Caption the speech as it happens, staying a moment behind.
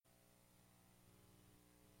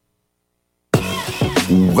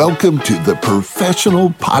Welcome to the Professional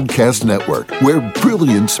Podcast Network, where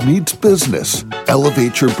brilliance meets business.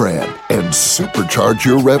 Elevate your brand and supercharge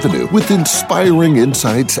your revenue with inspiring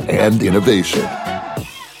insights and innovation.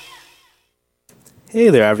 Hey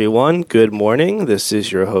there, everyone. Good morning. This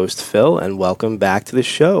is your host, Phil, and welcome back to the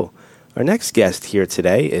show. Our next guest here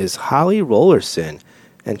today is Holly Rollerson,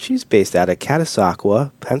 and she's based out of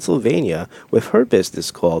Catasauqua, Pennsylvania, with her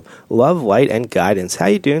business called Love, Light, and Guidance. How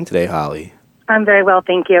you doing today, Holly? I'm very well,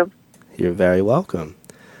 thank you. You're very welcome.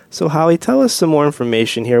 So, Holly, tell us some more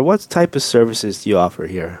information here. What type of services do you offer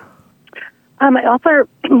here? I offer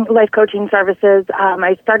life coaching services.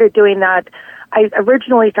 I started doing that. I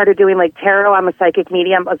originally started doing like tarot. I'm a psychic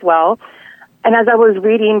medium as well. And as I was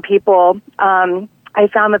reading people, I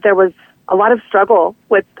found that there was a lot of struggle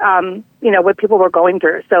with, what people were going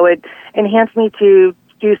through. So it enhanced me to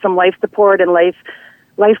do some life support and life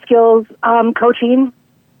skills coaching.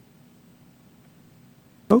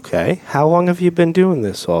 Okay. How long have you been doing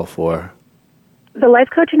this all for? The life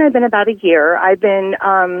coaching, I've been about a year. I've been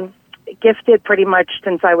gifted pretty much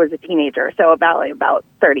since I was a teenager, so about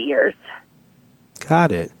 30 years.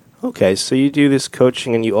 Got it. Okay, so you do this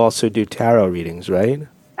coaching and you also do tarot readings, right?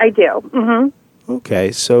 I do. Mm-hmm.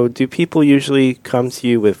 Okay, so do people usually come to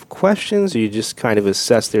you with questions, or you just kind of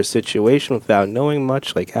assess their situation without knowing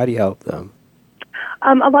much? Like, how do you help them?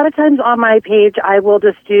 A lot of times on my page, I will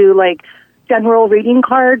just do like general reading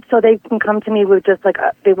cards, so they can come to me with just like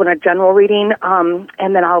they want a general reading, and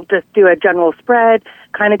then I'll just do a general spread,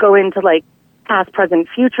 kind of go into like past, present,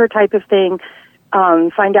 future type of thing,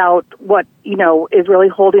 find out what is really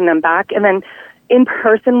holding them back, and then in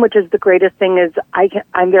person, which is the greatest thing, is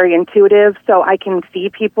I'm very intuitive, so I can see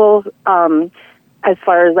people as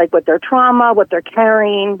far as like what their trauma, what they're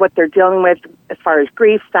carrying, what they're dealing with as far as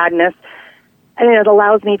grief, sadness, and it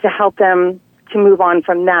allows me to help them to move on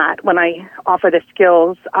from that when I offer the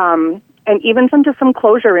skills, and even some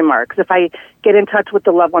closure remarks. If I get in touch with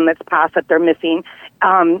the loved one that's passed that they're missing,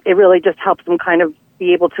 it really just helps them kind of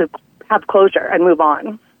be able to have closure and move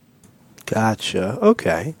on. Gotcha.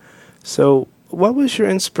 Okay. So what was your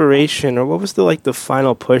inspiration, or what was the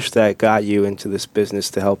final push that got you into this business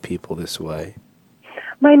to help people this way?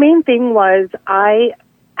 My main thing was I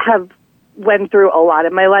have went through a lot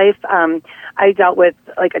in my life. I dealt with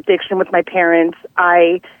like addiction with my parents.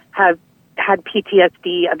 I have had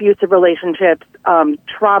PTSD, abusive relationships,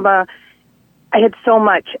 trauma. I had so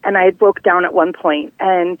much, and I broke down at one point.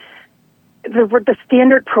 And the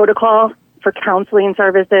standard protocol for counseling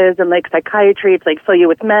services and like psychiatry, it's like fill you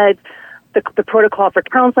with meds. The protocol for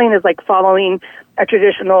counseling is like following a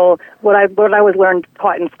traditional what I was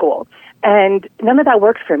taught in school, and none of that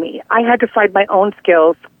works for me. I had to find my own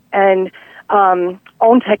skills and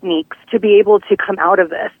own techniques to be able to come out of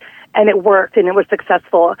this, and it worked and it was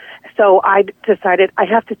successful. So I decided I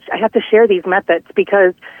have to share these methods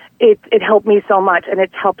because it helped me so much, and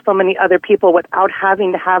it's helped so many other people without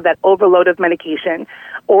having to have that overload of medication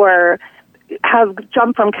or have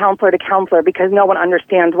jumped from counselor to counselor because no one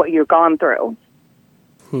understands what you've gone through.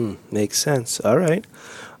 Makes sense. All right.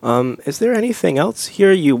 Is there anything else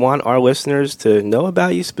here you want our listeners to know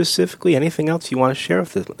about you specifically? Anything else you want to share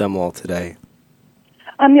with them all today?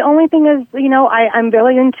 The only thing is, I'm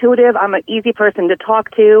very intuitive. I'm an easy person to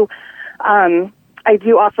talk to. I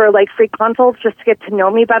do offer like free consults just to get to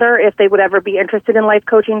know me better if they would ever be interested in life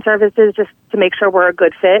coaching services, just to make sure we're a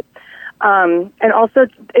good fit. And also,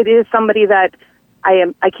 it is somebody that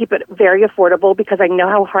I keep it very affordable because I know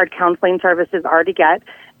how hard counseling services are to get.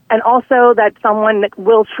 And also that someone that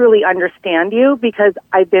will truly understand you because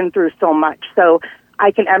I've been through so much. So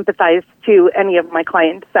I can empathize to any of my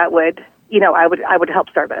clients that would, I would help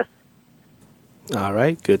service. All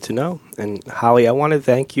right. Good to know. And Holly, I want to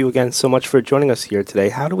thank you again so much for joining us here today.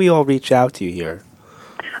 How do we all reach out to you here?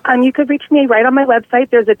 You could reach me right on my website.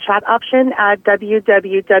 There's a chat option at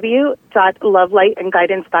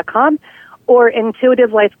www.lovelightandguidance.com or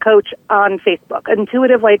Intuitive Life Coach on Facebook.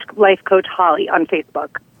 Intuitive Life Coach Holly on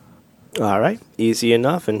Facebook. All right. Easy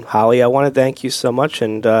enough. And Holly, I want to thank you so much,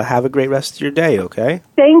 and have a great rest of your day, okay?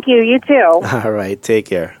 Thank you. You too. All right. Take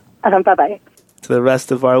care. Bye-bye. To the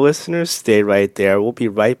rest of our listeners, stay right there. We'll be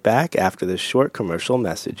right back after the short commercial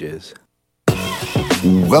messages.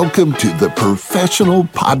 Welcome to the Professional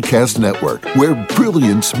Podcast Network, where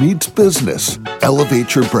brilliance meets business.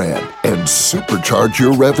 Elevate your brand and supercharge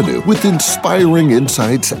your revenue with inspiring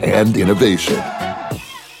insights and innovation.